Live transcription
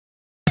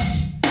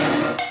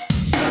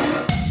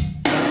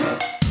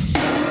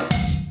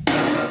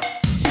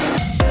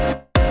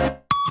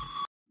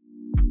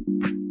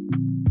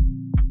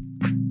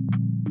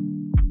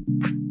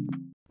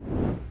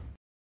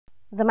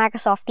The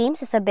Microsoft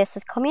Teams is a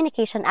business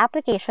communication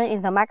application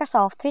in the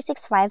Microsoft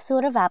 365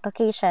 suite of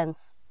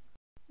applications.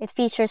 It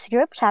features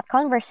group chat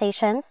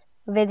conversations,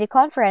 video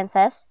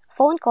conferences,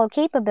 phone call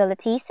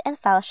capabilities, and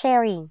file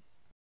sharing.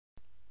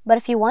 But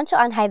if you want to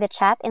unhide the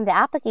chat in the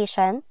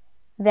application,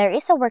 there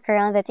is a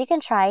workaround that you can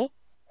try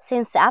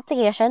since the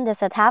application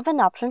does not have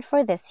an option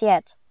for this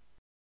yet.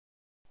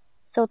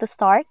 So to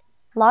start,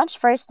 launch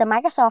first the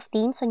Microsoft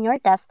Teams on your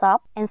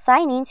desktop and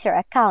sign in to your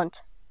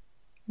account.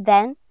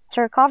 Then,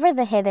 to recover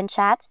the hidden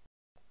chat,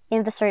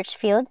 in the search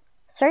field,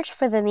 search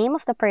for the name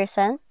of the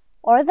person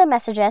or the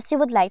messages you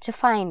would like to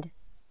find.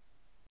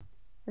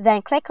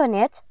 Then click on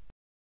it,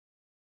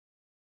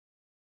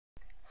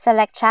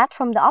 select Chat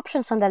from the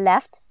options on the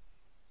left,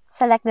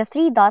 select the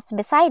three dots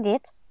beside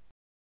it,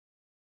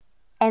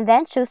 and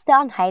then choose the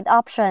Unhide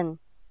option.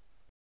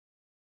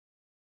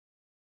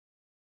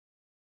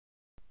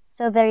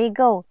 So there you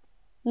go.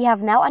 You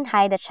have now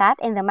unhide the chat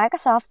in the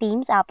Microsoft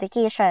Teams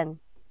application.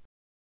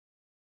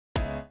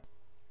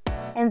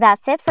 And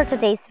that's it for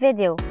today's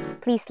video.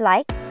 Please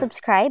like,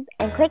 subscribe,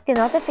 and click the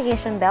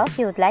notification bell if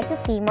you would like to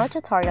see more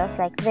tutorials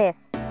like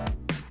this.